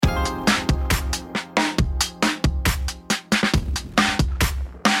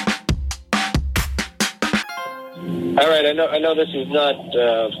All right, I know this is not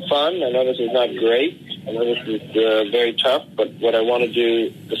fun. I know this is not great. I know this is very tough, but what I want to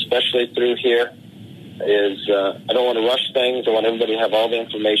do, especially through here, is I don't want to rush things. I want everybody to have all the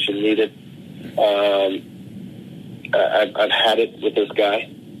information needed. I've had it with this guy.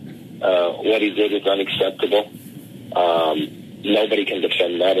 What he did is unacceptable. Nobody can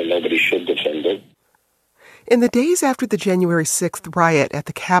defend that, and nobody should defend it. In the days after the January 6th riot at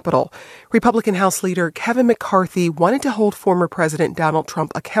the Capitol, Republican House Leader Kevin McCarthy wanted to hold former President Donald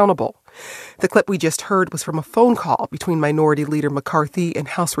Trump accountable. The clip we just heard was from a phone call between Minority Leader McCarthy and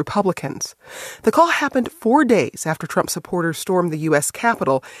House Republicans. The call happened 4 days after Trump supporters stormed the U.S.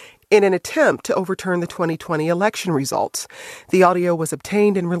 Capitol in an attempt to overturn the 2020 election results. The audio was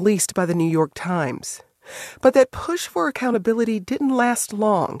obtained and released by the New York Times. But that push for accountability didn't last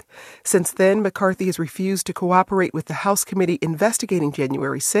long. Since then, McCarthy has refused to cooperate with the House committee investigating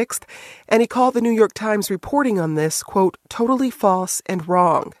January 6th, and he called the New York Times reporting on this, quote, totally false and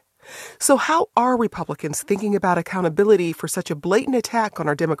wrong. So how are Republicans thinking about accountability for such a blatant attack on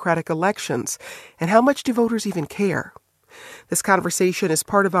our democratic elections, and how much do voters even care? This conversation is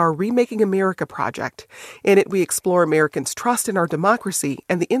part of our Remaking America project. In it, we explore Americans' trust in our democracy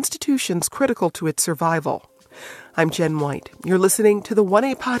and the institutions critical to its survival. I'm Jen White. You're listening to the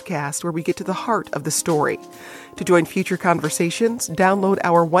 1A podcast, where we get to the heart of the story. To join future conversations, download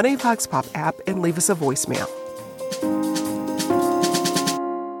our 1A Vox Pop app and leave us a voicemail.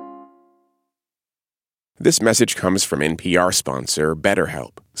 This message comes from NPR sponsor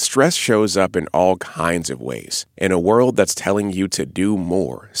BetterHelp. Stress shows up in all kinds of ways. In a world that's telling you to do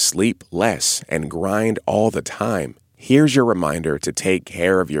more, sleep less, and grind all the time, here's your reminder to take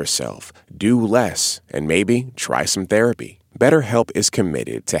care of yourself, do less, and maybe try some therapy. BetterHelp is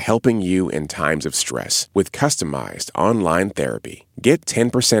committed to helping you in times of stress with customized online therapy. Get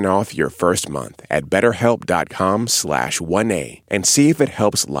 10% off your first month at BetterHelp.com/1A and see if it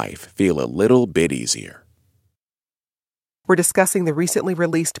helps life feel a little bit easier. We're discussing the recently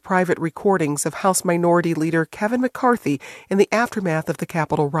released private recordings of House Minority Leader Kevin McCarthy in the aftermath of the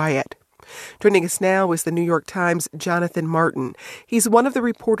Capitol riot. Joining us now is the New York Times' Jonathan Martin. He's one of the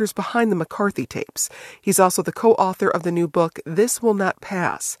reporters behind the McCarthy tapes. He's also the co-author of the new book, This Will Not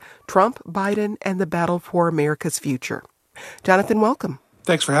Pass: Trump, Biden, and the Battle for America's Future. Jonathan, welcome.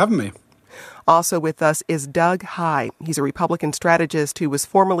 Thanks for having me. Also with us is Doug Heye. He's a Republican strategist who was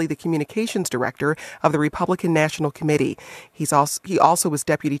formerly the communications director of the Republican National Committee. He also was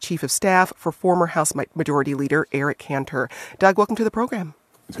deputy chief of staff for former House Majority Leader Eric Cantor. Doug, welcome to the program.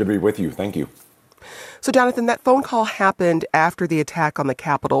 It's good to be with you. Thank you. So, Jonathan, that phone call happened after the attack on the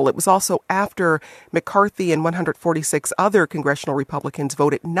Capitol. It was also after McCarthy and 146 other congressional Republicans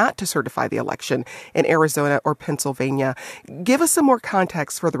voted not to certify the election in Arizona or Pennsylvania. Give us some more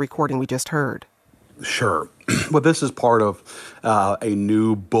context for the recording we just heard. Sure. Well, this is part of a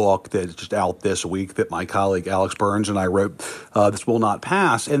new book that's just out this week that my colleague Alex Burns and I wrote, This Will Not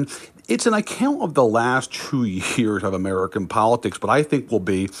Pass. And it's an account of the last 2 years of American politics, but I think will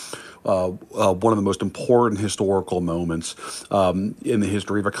be one of the most important historical moments in the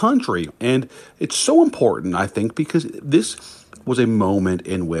history of a country. And it's so important, I think, because this was a moment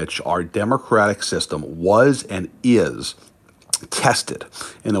in which our democratic system was and is tested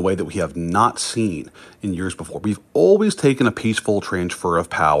in a way that we have not seen in years before. We've always taken a peaceful transfer of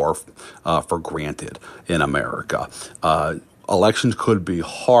power for granted in America. Elections could be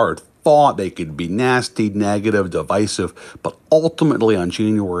hard fought, they could be nasty, negative, divisive, but ultimately on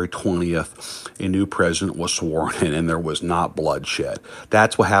January 20th, a new president was sworn in and there was not bloodshed.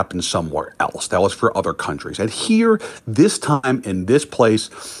 That's what happened somewhere else. That was for other countries. And here, this time, in this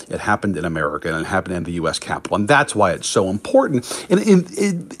place, it happened in America and it happened in the U.S. Capitol. And that's why it's so important. And in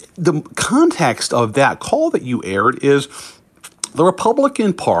the context of that call that you aired is the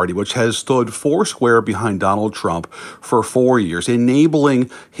Republican Party, which has stood foursquare behind Donald Trump for 4 years, enabling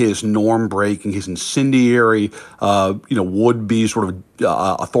his norm-breaking, his incendiary, would-be sort of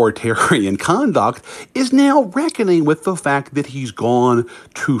authoritarian conduct, is now reckoning with the fact that he's gone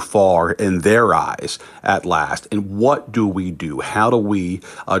too far in their eyes at last. And what do we do? How do we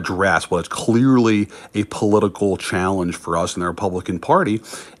address what is clearly a political challenge for us in the Republican Party?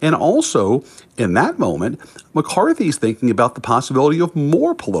 And also, in that moment, McCarthy's thinking about the possibility of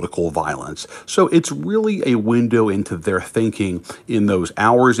more political violence. So it's really a window into their thinking in those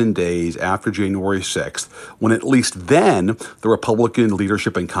hours and days after January 6th, when at least then the Republican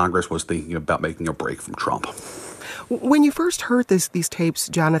leadership in Congress was thinking about making a break from Trump. When you first heard these tapes,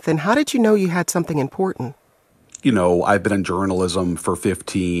 Jonathan, how did you know you had something important? I've been in journalism for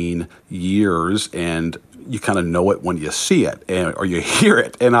 15 years, and you kind of know it when you see it or you hear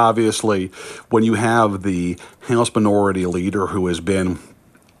it. And obviously, when you have the House Minority Leader who has been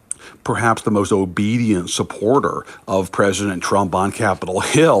perhaps the most obedient supporter of President Trump on Capitol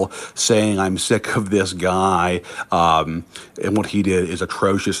Hill, saying, I'm sick of this guy, and what he did is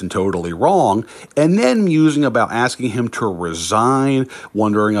atrocious and totally wrong, and then musing about asking him to resign,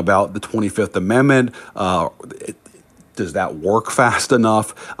 wondering about the 25th Amendment, does that work fast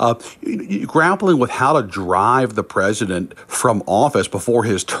enough? Grappling with how to drive the president from office before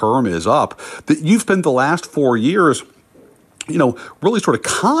his term is up. You've spent the last 4 years really sort of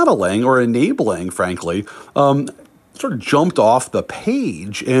coddling or enabling, frankly, sort of jumped off the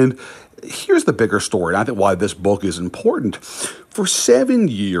page. And here's the bigger story, and I think why this book is important. For 7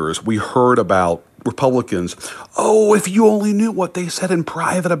 years, we heard about Republicans, if you only knew what they said in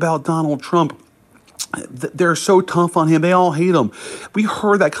private about Donald Trump. They're so tough on him. They all hate him. We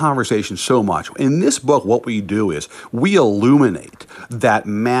heard that conversation so much. In this book, what we do is we illuminate that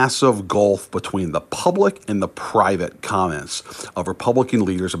massive gulf between the public and the private comments of Republican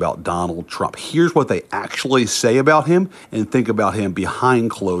leaders about Donald Trump. Here's what they actually say about him and think about him behind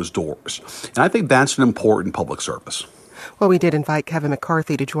closed doors. And I think that's an important public service. Well, we did invite Kevin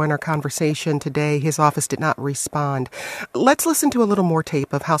McCarthy to join our conversation today. His office did not respond. Let's listen to a little more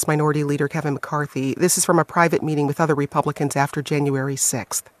tape of House Minority Leader Kevin McCarthy. This is from a private meeting with other Republicans after January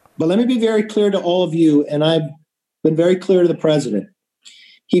 6th. But let me be very clear to all of you, and I've been very clear to the president.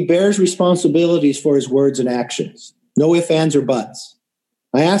 He bears responsibilities for his words and actions. No ifs, ands, or buts.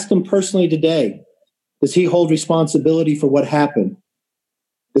 I asked him personally today, does he hold responsibility for what happened?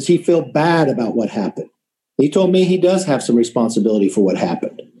 Does he feel bad about what happened? He told me he does have some responsibility for what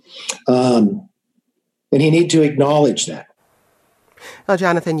happened. And he needs to acknowledge that. Now,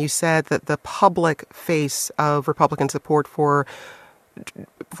 Jonathan, you said that the public face of Republican support for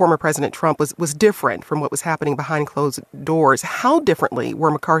former President Trump was different from what was happening behind closed doors. How differently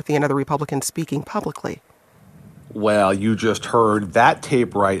were McCarthy and other Republicans speaking publicly? Well, you just heard that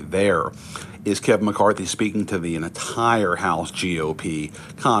tape right there is Kevin McCarthy speaking to the entire House GOP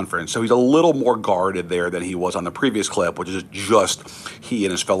conference. So he's a little more guarded there than he was on the previous clip, which is just he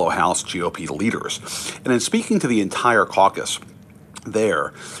and his fellow House GOP leaders. And in speaking to the entire caucus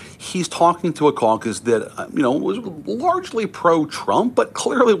there, he's talking to a caucus that, was largely pro-Trump, but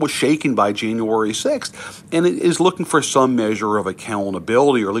clearly was shaken by January 6th, and it is looking for some measure of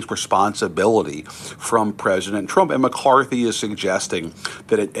accountability, or at least responsibility, from President Trump. And McCarthy is suggesting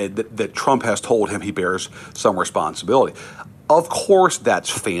that Trump has told him he bears some responsibility. Of course, that's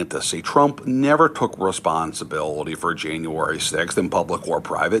fantasy. Trump never took responsibility for January 6th in public or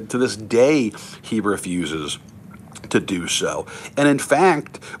private. To this day, he refuses to do so. And in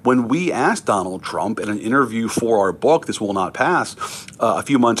fact, when we asked Donald Trump in an interview for our book, This Will Not Pass, a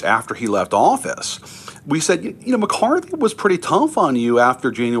few months after he left office, we said, McCarthy was pretty tough on you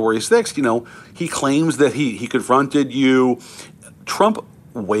after January 6th. He claims that he confronted you. Trump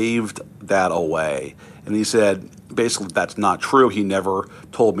waved that away. And he said, basically, that's not true. He never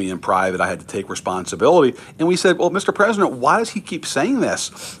told me in private I had to take responsibility. And we said, well, Mr. President, why does he keep saying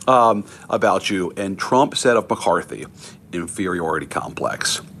this about you? And Trump said of McCarthy, inferiority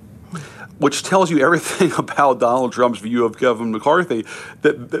complex, which tells you everything about Donald Trump's view of Kevin McCarthy,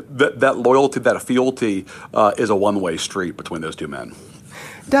 that loyalty, that fealty is a one-way street between those two men.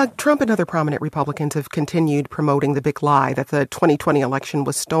 Doug, Trump and other prominent Republicans have continued promoting the big lie that the 2020 election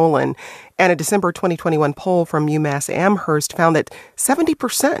was stolen. And a December 2021 poll from UMass Amherst found that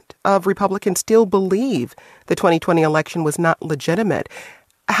 70% of Republicans still believe the 2020 election was not legitimate.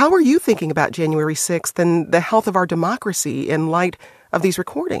 How are you thinking about January 6th and the health of our democracy in light of these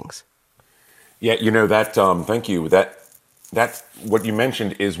recordings? Yeah, thank you. That what you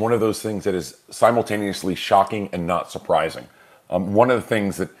mentioned is one of those things that is simultaneously shocking and not surprising. One of the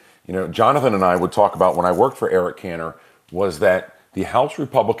things that, Jonathan and I would talk about when I worked for Eric Cantor was that the House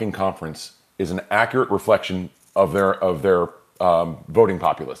Republican Conference is an accurate reflection of their voting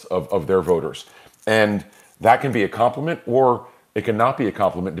populace, of their voters. And that can be a compliment or it can not be a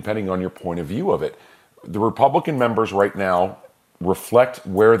compliment depending on your point of view of it. The Republican members right now reflect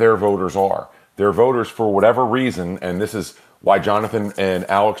where their voters are. Their voters, for whatever reason, and this is why Jonathan and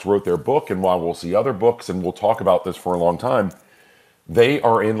Alex wrote their book and why we'll see other books, and we'll talk about this for a long time, they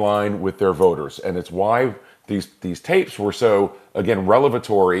are in line with their voters. And it's why these tapes were so, again,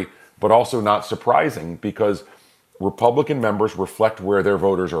 revelatory, but also not surprising, because Republican members reflect where their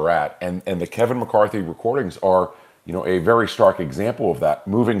voters are at. And the Kevin McCarthy recordings are, a very stark example of that.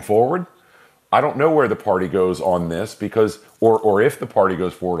 Moving forward, I don't know where the party goes on this because, or if the party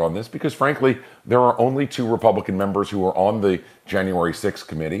goes forward on this, because frankly, there are only 2 Republican members who are on the January 6th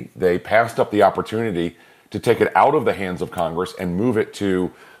committee. They passed up the opportunity to take it out of the hands of Congress and move it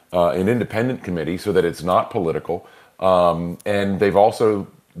to an independent committee so that it's not political. And they've also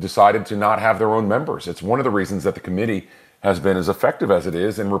decided to not have their own members. It's one of the reasons that the committee has been as effective as it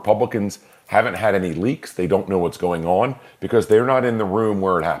is, and Republicans haven't had any leaks. They don't know what's going on because they're not in the room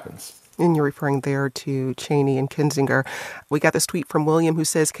where it happens. And you're referring there to Cheney and Kinzinger. We got this tweet from William who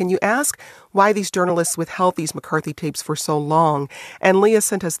says, can you ask why these journalists withheld these McCarthy tapes for so long? And Leah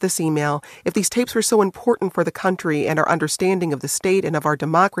sent us this email. If these tapes were so important for the country and our understanding of the state and of our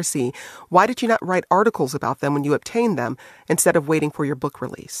democracy, why did you not write articles about them when you obtained them instead of waiting for your book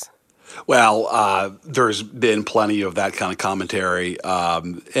release? Well, there's been plenty of that kind of commentary,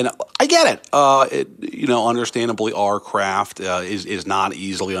 and I get it. Understandably, our craft is not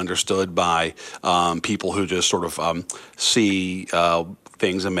easily understood by people who just sort of see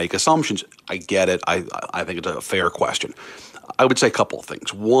things and make assumptions. I get it. I think it's a fair question. I would say a couple of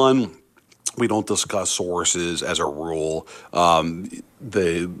things. One, we don't discuss sources as a rule.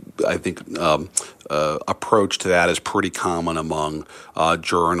 Approach to that is pretty common among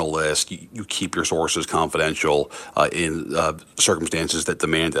journalists. You keep your sources confidential in circumstances that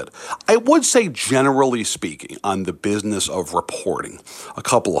demand it. I would say, generally speaking, on the business of reporting, a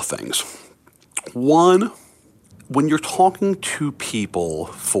couple of things. One, when you're talking to people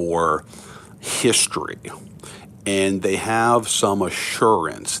for history, and they have some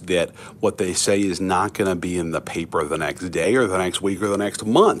assurance that what they say is not going to be in the paper the next day or the next week or the next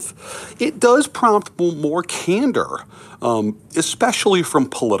month, it does prompt more candor, especially from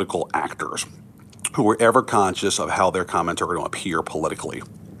political actors who are ever conscious of how their comments are going to appear politically.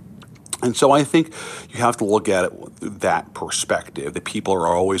 And so I think you have to look at it with that perspective, that people are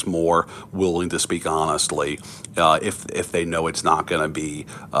always more willing to speak honestly if they know it's not going to be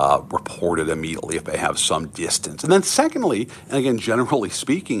reported immediately, if they have some distance. And then secondly, and again, generally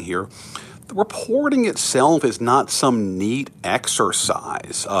speaking here, the reporting itself is not some neat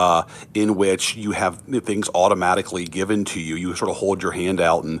exercise in which you have things automatically given to you. You sort of hold your hand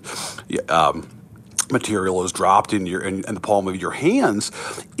out and material is dropped in the palm of your hands.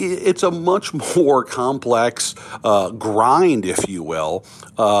 It's a much more complex grind, if you will,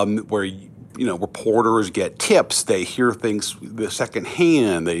 where reporters get tips, they hear things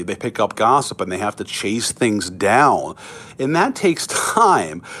secondhand, they pick up gossip, and they have to chase things down, and that takes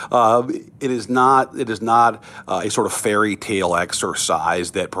time. It is not a sort of fairy tale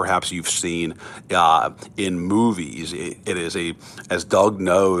exercise that perhaps you've seen in movies. It is as Doug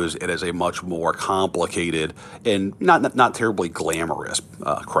knows, it is a much more complicated and not terribly glamorous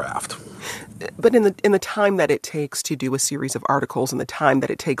craft. But in the time that it takes to do a series of articles and the time that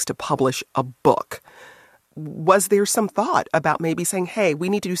it takes to publish a book, was there some thought about maybe saying, hey, we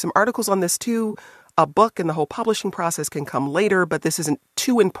need to do some articles on this too? A book and the whole publishing process can come later, but this isn't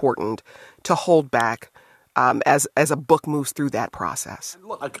too important to hold back as a book moves through that process?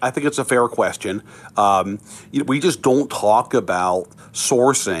 Look, I think it's a fair question. We just don't talk about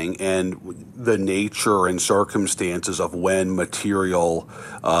sourcing and the nature and circumstances of when material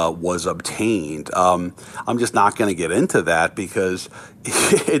was obtained. I'm just not going to get into that because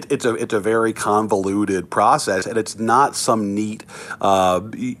it's a very convoluted process, and it's not some neat,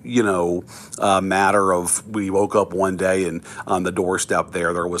 matter of we woke up one day and on the doorstep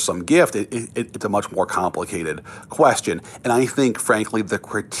there was some gift. It's a much more complicated question, and I think, frankly, the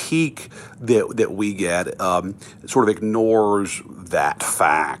critique that we get sort of ignores that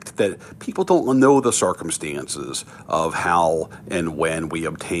fact that people don't know the circumstances of how and when we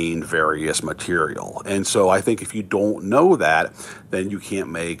obtained various material, and so I think if you don't know that, then you can't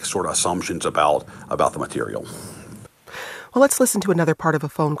make sort of assumptions about the material. Well, let's listen to another part of a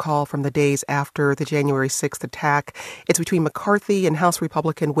phone call from the days after the January 6th attack. It's between McCarthy and House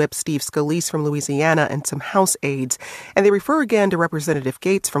Republican Whip Steve Scalise from Louisiana and some House aides. And they refer again to Representative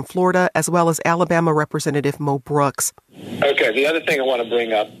Gaetz from Florida, as well as Alabama Representative Mo Brooks. Okay, the other thing I want to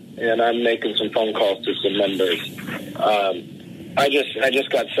bring up, and I'm making some phone calls to some members. I just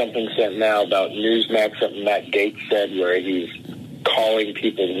got something sent now about Newsmax, something Matt Gaetz said, where he's calling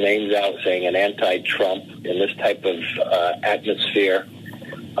people's names out, saying an anti-Trump in this type of atmosphere.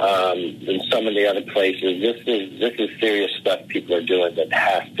 In some of the other places, this is serious stuff people are doing that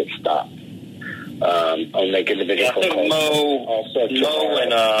has to stop. I'll make individual calls. Mo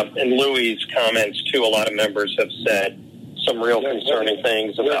and Louis' comments too. A lot of members have said some real concerning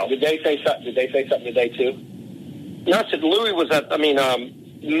things about. Did they say something today too? Not that Louis was at.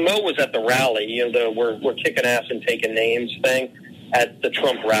 Mo was at the rally. We're kicking ass and taking names thing at the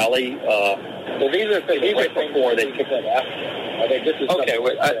Trump rally. These are before they kick that ass. Okay,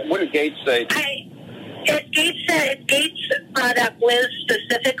 what did Gaetz say? Gaetz brought up Liz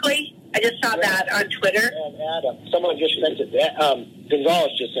specifically. I just saw that on Twitter. Adam, someone just sent it.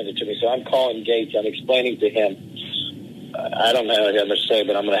 Gonzalez just sent it to me, so I'm calling Gates. I'm explaining to him. I don't know what I'm going to say,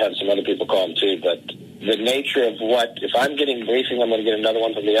 but I'm going to have some other people call him too. But the nature of if I'm getting briefing, I'm going to get another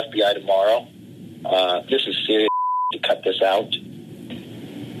one from the FBI tomorrow. This is serious to cut this out.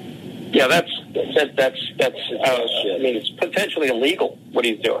 Yeah, that's I mean, it's potentially illegal what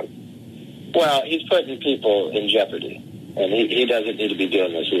he's doing. Well, he's putting people in jeopardy, and he doesn't need to be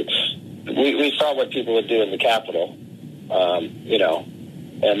doing this. We saw what people would do in the Capitol,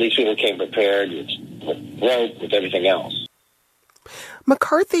 and these people came prepared with rope, with everything else.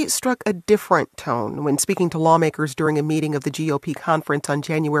 McCarthy struck a different tone when speaking to lawmakers during a meeting of the GOP conference on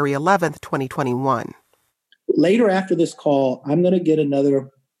January 11th, 2021. Later after this call, I'm going to get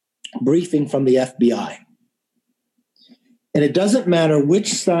another briefing from the FBI. And it doesn't matter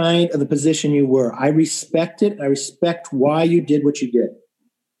which side of the position you were. I respect it. I respect why you did what you did.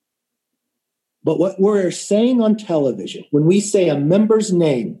 But what we're saying on television, when we say a member's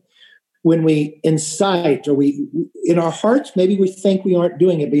name, when we incite, or we, in our hearts, maybe we think we aren't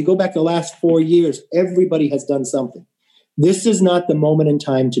doing it, but you go back the last 4 years, everybody has done something. This is not the moment in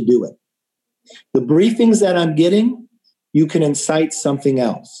time to do it. The briefings that I'm getting, you can incite something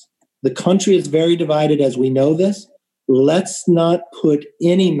else. The country is very divided, as we know this. Let's not put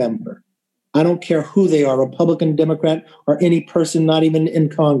any member, I don't care who they are, Republican, Democrat, or any person not even in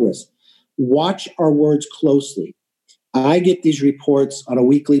Congress. Watch our words closely. I get these reports on a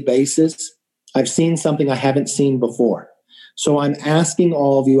weekly basis. I've seen something I haven't seen before. So I'm asking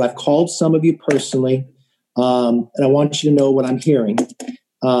all of you, I've called some of you personally, and I want you to know what I'm hearing.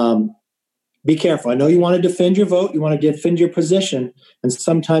 Be careful. I know you want to defend your vote. You want to defend your position. And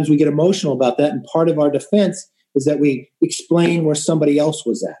sometimes we get emotional about that. And part of our defense is that we explain where somebody else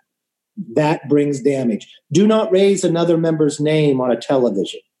was at. That brings damage. Do not raise another member's name on a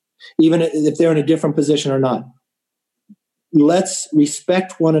television, even if they're in a different position or not. Let's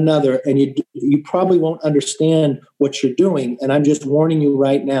respect one another, and you probably won't understand what you're doing. And I'm just warning you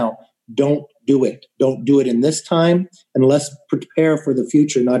right now, don't do it. Don't do it in this time, and let's prepare for the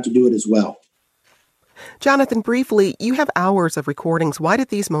future not to do it as well. Jonathan, briefly, you have hours of recordings. Why did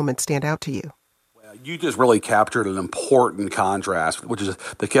these moments stand out to you? You just really captured an important contrast, which is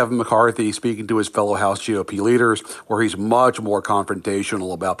the Kevin McCarthy speaking to his fellow House GOP leaders, where he's much more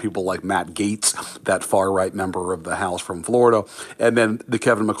confrontational about people like Matt Gaetz, that far-right member of the House from Florida, and then the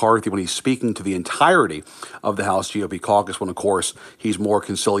Kevin McCarthy when he's speaking to the entirety of the House GOP caucus, when, of course, he's more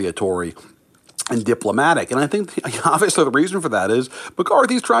conciliatory and diplomatic. And I think obviously the reason for that is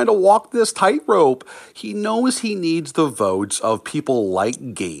McCarthy's trying to walk this tightrope. He knows he needs the votes of people like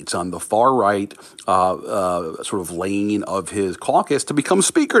Gaetz on the far right sort of lane of his caucus to become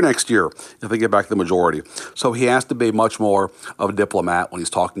speaker next year if they get back to the majority. So he has to be much more of a diplomat when he's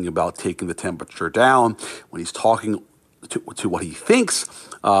talking about taking the temperature down, when he's talking to what he thinks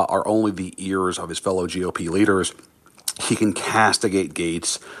are only the ears of his fellow GOP leaders. He can castigate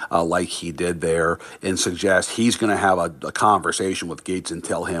Gaetz like he did there and suggest he's going to have a conversation with Gaetz and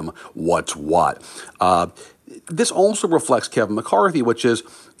tell him what's what. This also reflects Kevin McCarthy, which is,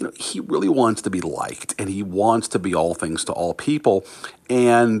 he really wants to be liked and he wants to be all things to all people.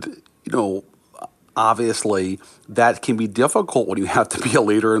 And, obviously that can be difficult when you have to be a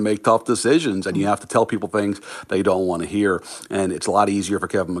leader and make tough decisions and you have to tell people things they don't want to hear. And it's a lot easier for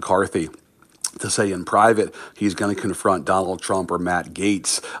Kevin McCarthy to say in private he's going to confront Donald Trump or Matt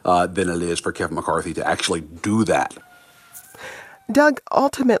Gaetz than it is for Kevin McCarthy to actually do that. Doug,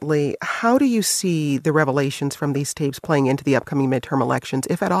 ultimately, how do you see the revelations from these tapes playing into the upcoming midterm elections,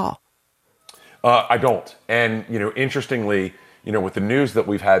 if at all? I don't. And, interestingly, with the news that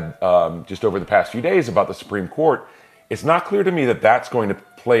we've had just over the past few days about the Supreme Court, it's not clear to me that that's going to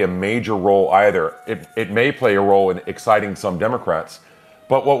play a major role either. It may play a role in exciting some Democrats.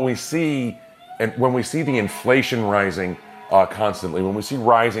 But what we see, and when we see the inflation rising constantly, when we see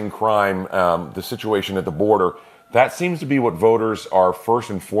rising crime, the situation at the border, that seems to be what voters are first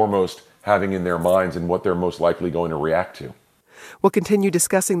and foremost having in their minds and what they're most likely going to react to. We'll continue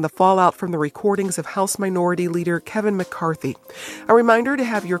discussing the fallout from the recordings of House Minority Leader Kevin McCarthy. A reminder to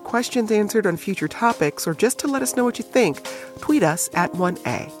have your questions answered on future topics or just to let us know what you think, tweet us at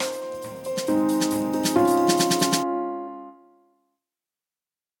 1A.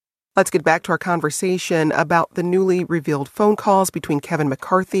 Let's get back to our conversation about the newly revealed phone calls between Kevin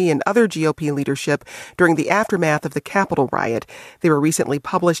McCarthy and other GOP leadership during the aftermath of the Capitol riot. They were recently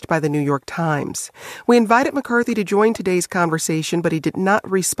published by the New York Times. We invited McCarthy to join today's conversation, but he did not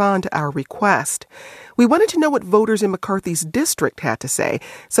respond to our request. We wanted to know what voters in McCarthy's district had to say,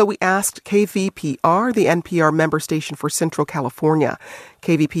 so we asked KVPR, the NPR member station for Central California.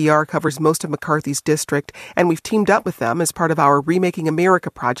 KVPR covers most of McCarthy's district, and we've teamed up with them as part of our Remaking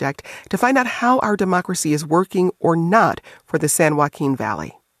America project to find out how our democracy is working or not for the San Joaquin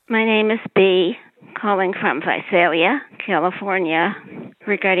Valley. My name is Bea, calling from Visalia, California,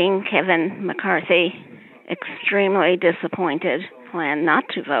 regarding Kevin McCarthy. Extremely disappointed. Plan not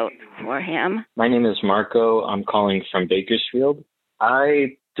to vote for him. My name is Marco. I'm calling from Bakersfield.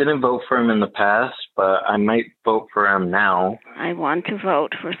 I didn't vote for him in the past, but I might vote for him now. I want to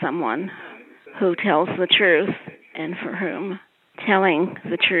vote for someone who tells the truth and for whom telling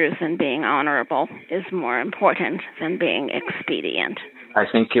the truth and being honorable is more important than being expedient. I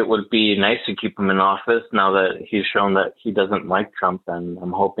think it would be nice to keep him in office now that he's shown that he doesn't like Trump, and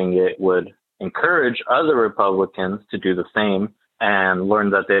I'm hoping it would encourage other Republicans to do the same and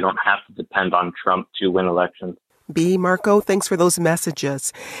learn that they don't have to depend on Trump to win elections. B. Marco, thanks for those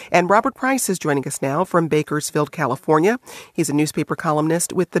messages. And Robert Price is joining us now from Bakersfield, California. He's a newspaper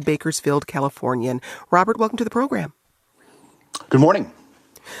columnist with the Bakersfield Californian. Robert, welcome to the program. Good morning.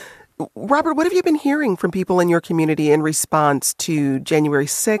 Robert, what have you been hearing from people in your community in response to January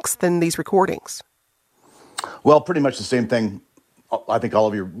 6th and these recordings? Well, pretty much the same thing I think all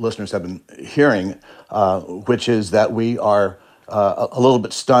of your listeners have been hearing, which is that we are a little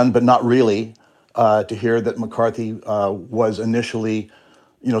bit stunned, but not really, to hear that McCarthy was initially,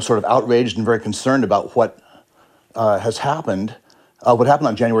 sort of outraged and very concerned about what has happened, what happened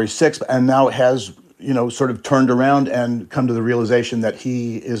on January 6th, and now has, sort of turned around and come to the realization that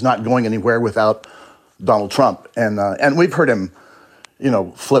he is not going anywhere without Donald Trump. And we've heard him,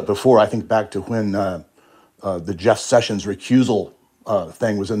 flip before. I think back to when the Jeff Sessions recusal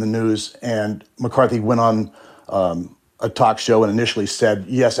thing was in the news, and McCarthy went on a talk show and initially said,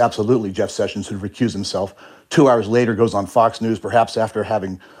 yes, absolutely, Jeff Sessions should recuse himself. 2 hours later goes on Fox News, perhaps after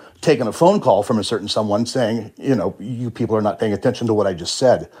having taken a phone call from a certain someone saying, you people are not paying attention to what I just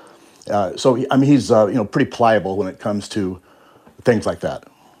said. So he's pretty pliable when it comes to things like that.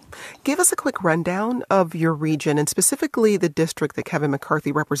 Give us a quick rundown of your region and specifically the district that Kevin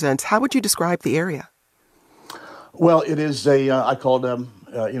McCarthy represents. How would you describe the area? Well, it is I call it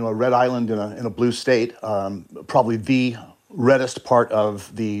a red island in a blue state, probably the reddest part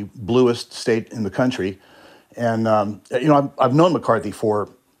of the bluest state in the country. And, I've known McCarthy for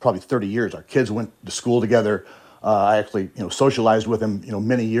probably 30 years. Our kids went to school together. I actually, socialized with him,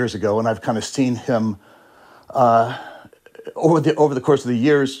 many years ago. And I've kind of seen him over the course of the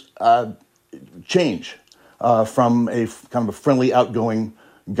years change from a kind of a friendly, outgoing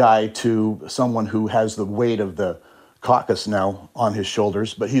guy to someone who has the weight of the caucus now on his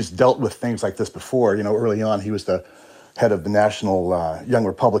shoulders. But he's dealt with things like this before. Early on, he was the head of the National Young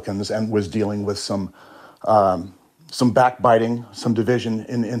Republicans and was dealing with some backbiting, some division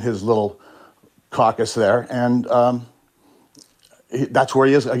in his little caucus there. And that's where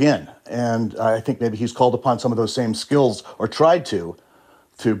he is again. And I think maybe he's called upon some of those same skills, or tried to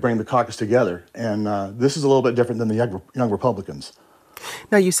bring the caucus together. And this is a little bit different than the young Republicans.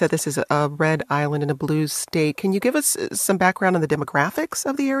 Now, you said this is a red island in a blue state. Can you give us some background on the demographics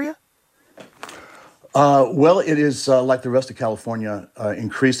of the area? Well, it is, like the rest of California,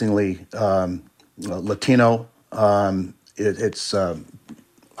 increasingly Latino. It's,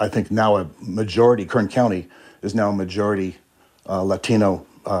 I think, now a majority. Kern County is now a majority Latino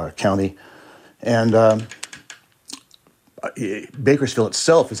county. And Bakersfield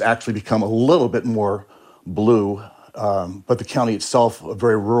itself has actually become a little bit more blue. But the county itself, a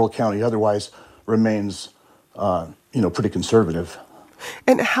very rural county, otherwise remains, pretty conservative.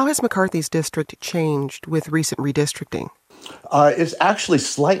 And how has McCarthy's district changed with recent redistricting? It's actually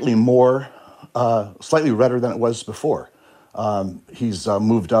slightly redder than it was before. He's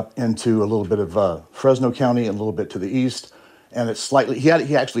moved up into a little bit of Fresno County and a little bit to the east, and it's slightly. He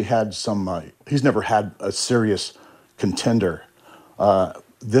actually had some. He's never had a serious contender.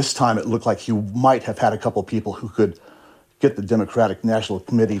 This time it looked like he might have had a couple people who could get the Democratic National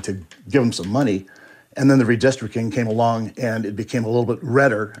Committee to give him some money. And then the redistricting came along and it became a little bit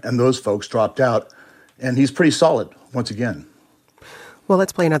redder, and those folks dropped out. And he's pretty solid once again. Well,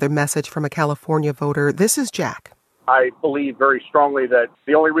 let's play another message from a California voter. This is Jack. I believe very strongly that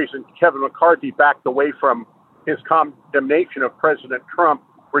the only reason Kevin McCarthy backed away from his condemnation of President Trump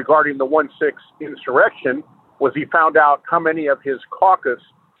regarding the 1-6 insurrection was he found out how many of his caucus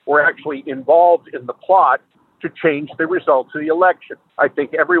were actually involved in the plot to change the results of the election. I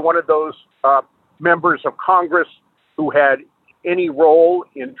think every one of those members of Congress who had any role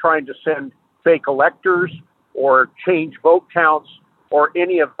in trying to send fake electors or change vote counts or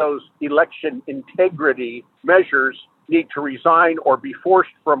any of those election integrity measures need to resign or be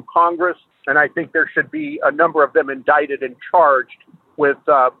forced from Congress. And I think there should be a number of them indicted and charged with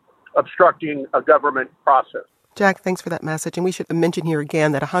obstructing a government process. Jack, thanks for that message. And we should mention here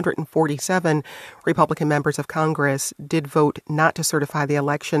again that 147 Republican members of Congress did vote not to certify the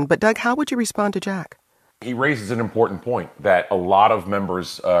election. But Doug, how would you respond to Jack? He raises an important point that a lot of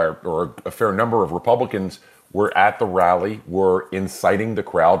members, or a fair number of Republicans, were at the rally, were inciting the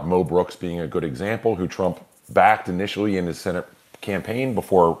crowd, Mo Brooks being a good example, who Trump backed initially in his Senate campaign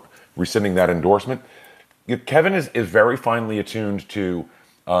before rescinding that endorsement. Kevin is very finely attuned to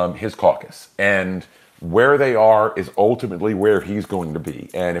his caucus, and where they are is ultimately where he's going to be.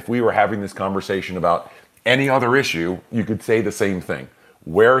 And if we were having this conversation about any other issue, you could say the same thing.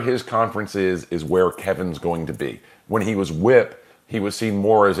 Where his conference is where Kevin's going to be. When he was whip, he was seen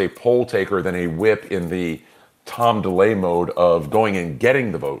more as a poll taker than a whip in the Tom DeLay mode of going and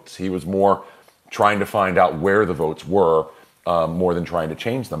getting the votes. He was more trying to find out where the votes were, more than trying to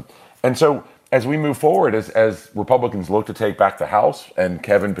change them. And so as we move forward, as Republicans look to take back the House, and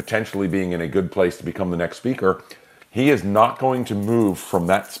Kevin potentially being in a good place to become the next speaker, he is not going to move from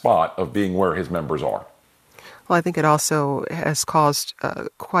that spot of being where his members are. Well, I think it also has caused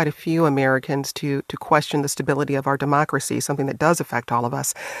quite a few Americans to question the stability of our democracy, something that does affect all of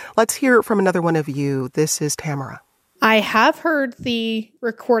us. Let's hear from another one of you. This is Tamara. I have heard the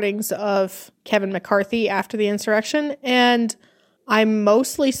recordings of Kevin McCarthy after the insurrection, and I'm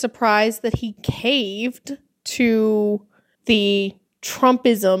mostly surprised that he caved to the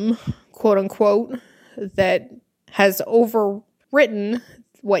Trumpism, quote unquote, that has overwritten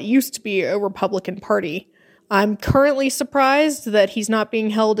what used to be a Republican Party. I'm currently surprised that he's not being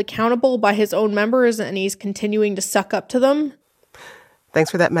held accountable by his own members and he's continuing to suck up to them. Thanks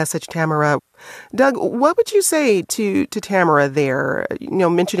for that message, Tamara. Doug, what would you say to Tamara there,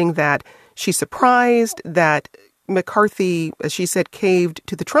 mentioning that she's surprised that McCarthy, as she said, caved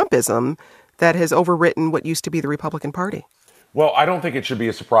to the Trumpism that has overwritten what used to be the Republican Party? Well, I don't think it should be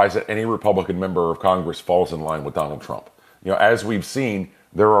a surprise that any Republican member of Congress falls in line with Donald Trump. As we've seen,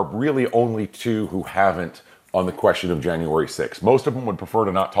 there are really only two who haven't on the question of January 6th. Most of them would prefer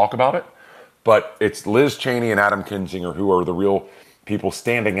to not talk about it, but it's Liz Cheney and Adam Kinzinger who are the real people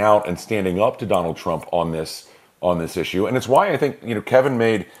standing out and standing up to Donald Trump on this issue. And it's why I think, Kevin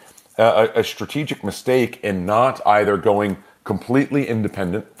made a strategic mistake in not either going completely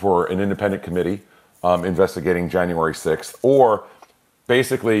independent for an independent committee investigating January 6th, or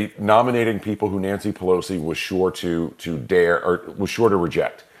basically nominating people who Nancy Pelosi was sure to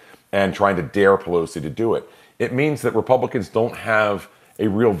reject, and trying to dare Pelosi to do it. It means that Republicans don't have a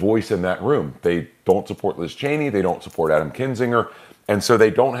real voice in that room. They don't support Liz Cheney, they don't support Adam Kinzinger, and so they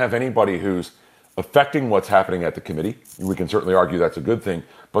don't have anybody who's affecting what's happening at the committee. We can certainly argue that's a good thing,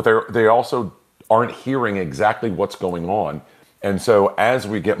 but they also aren't hearing exactly what's going on. And so as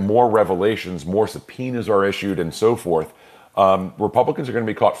we get more revelations, more subpoenas are issued and so forth, Republicans are going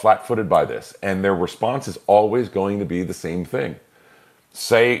to be caught flat-footed by this, and their response is always going to be the same thing.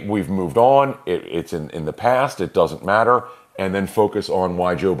 Say we've moved on, it's in the past, it doesn't matter, and then focus on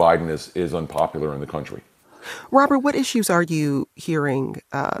why Joe Biden is unpopular in the country. Robert, what issues are you hearing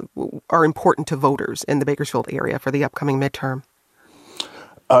are important to voters in the Bakersfield area for the upcoming midterm?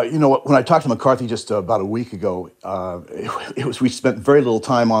 When I talked to McCarthy just about a week ago, we spent very little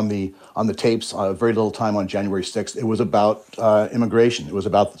time on the tapes, very little time on January 6th. It was about immigration. It was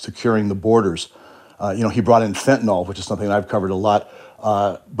about securing the borders. He brought in fentanyl, which is something I've covered a lot,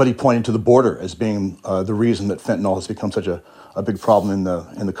 but he pointed to the border as being the reason that fentanyl has become such a big problem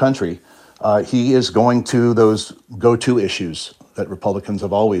in the country. He is going to those go-to issues that Republicans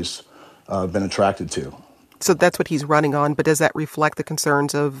have always been attracted to. So that's what he's running on, but does that reflect the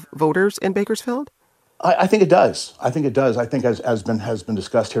concerns of voters in Bakersfield? I think it does. I think, as has been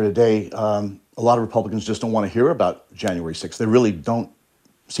discussed here today, a lot of Republicans just don't want to hear about January 6th. They really don't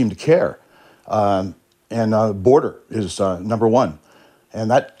seem to care. And border is number one.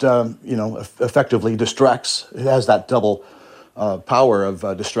 And that, effectively distracts. It has that double power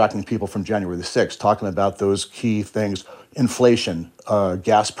of distracting people from January the 6th, talking about those key things, inflation,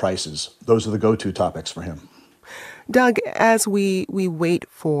 gas prices. Those are the go-to topics for him. Doug, as we wait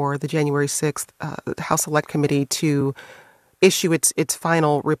for the January 6th House Select Committee to issue its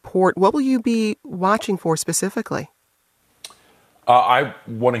final report, what will you be watching for specifically? I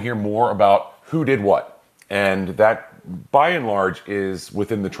want to hear more about who did what. And that, by and large, is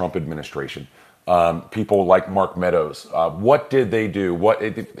within the Trump administration. People like Mark Meadows. What did they do?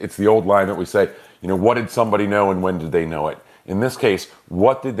 It's the old line that we say, what did somebody know and when did they know it? In this case,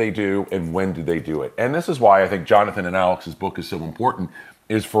 what did they do and when did they do it? And this is why I think Jonathan and Alex's book is so important,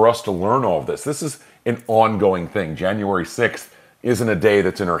 is for us to learn all of this. This is an ongoing thing. January 6th isn't a day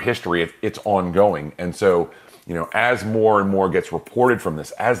that's in our history. It's ongoing. And so as more and more gets reported from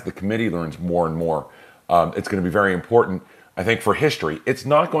this, as the committee learns more and more, it's going to be very important, I think, for history. It's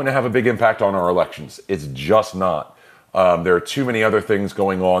not going to have a big impact on our elections. It's just not. There are too many other things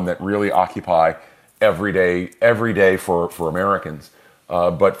going on that really occupy every day for Americans.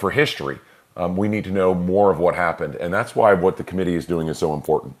 But for history, we need to know more of what happened. And that's why what the committee is doing is so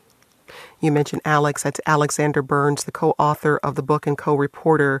important. You mentioned Alex. That's Alexander Burns, the co-author of the book and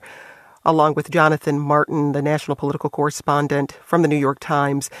co-reporter, along with Jonathan Martin, the national political correspondent from the New York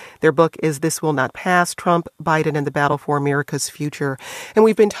Times. Their book is This Will Not Pass, Trump, Biden, and the Battle for America's Future. And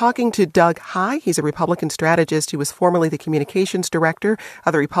we've been talking to Doug Heye. He's a Republican strategist who was formerly the communications director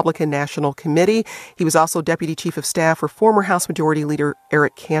of the Republican National Committee. He was also deputy chief of staff for former House Majority Leader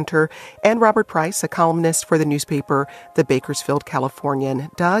Eric Cantor, and Robert Price, a columnist for the newspaper The Bakersfield Californian.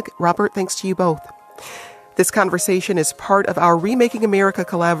 Doug, Robert, thanks to you both. This conversation is part of our Remaking America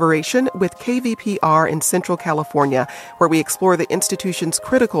collaboration with KVPR in Central California, where we explore the institutions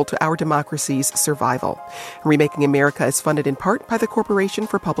critical to our democracy's survival. Remaking America is funded in part by the Corporation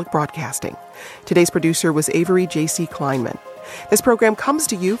for Public Broadcasting. Today's producer was Avery J.C. Kleinman. This program comes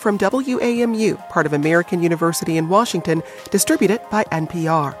to you from WAMU, part of American University in Washington, distributed by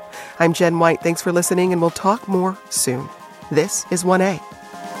NPR. I'm Jen White. Thanks for listening, and we'll talk more soon. This is 1A.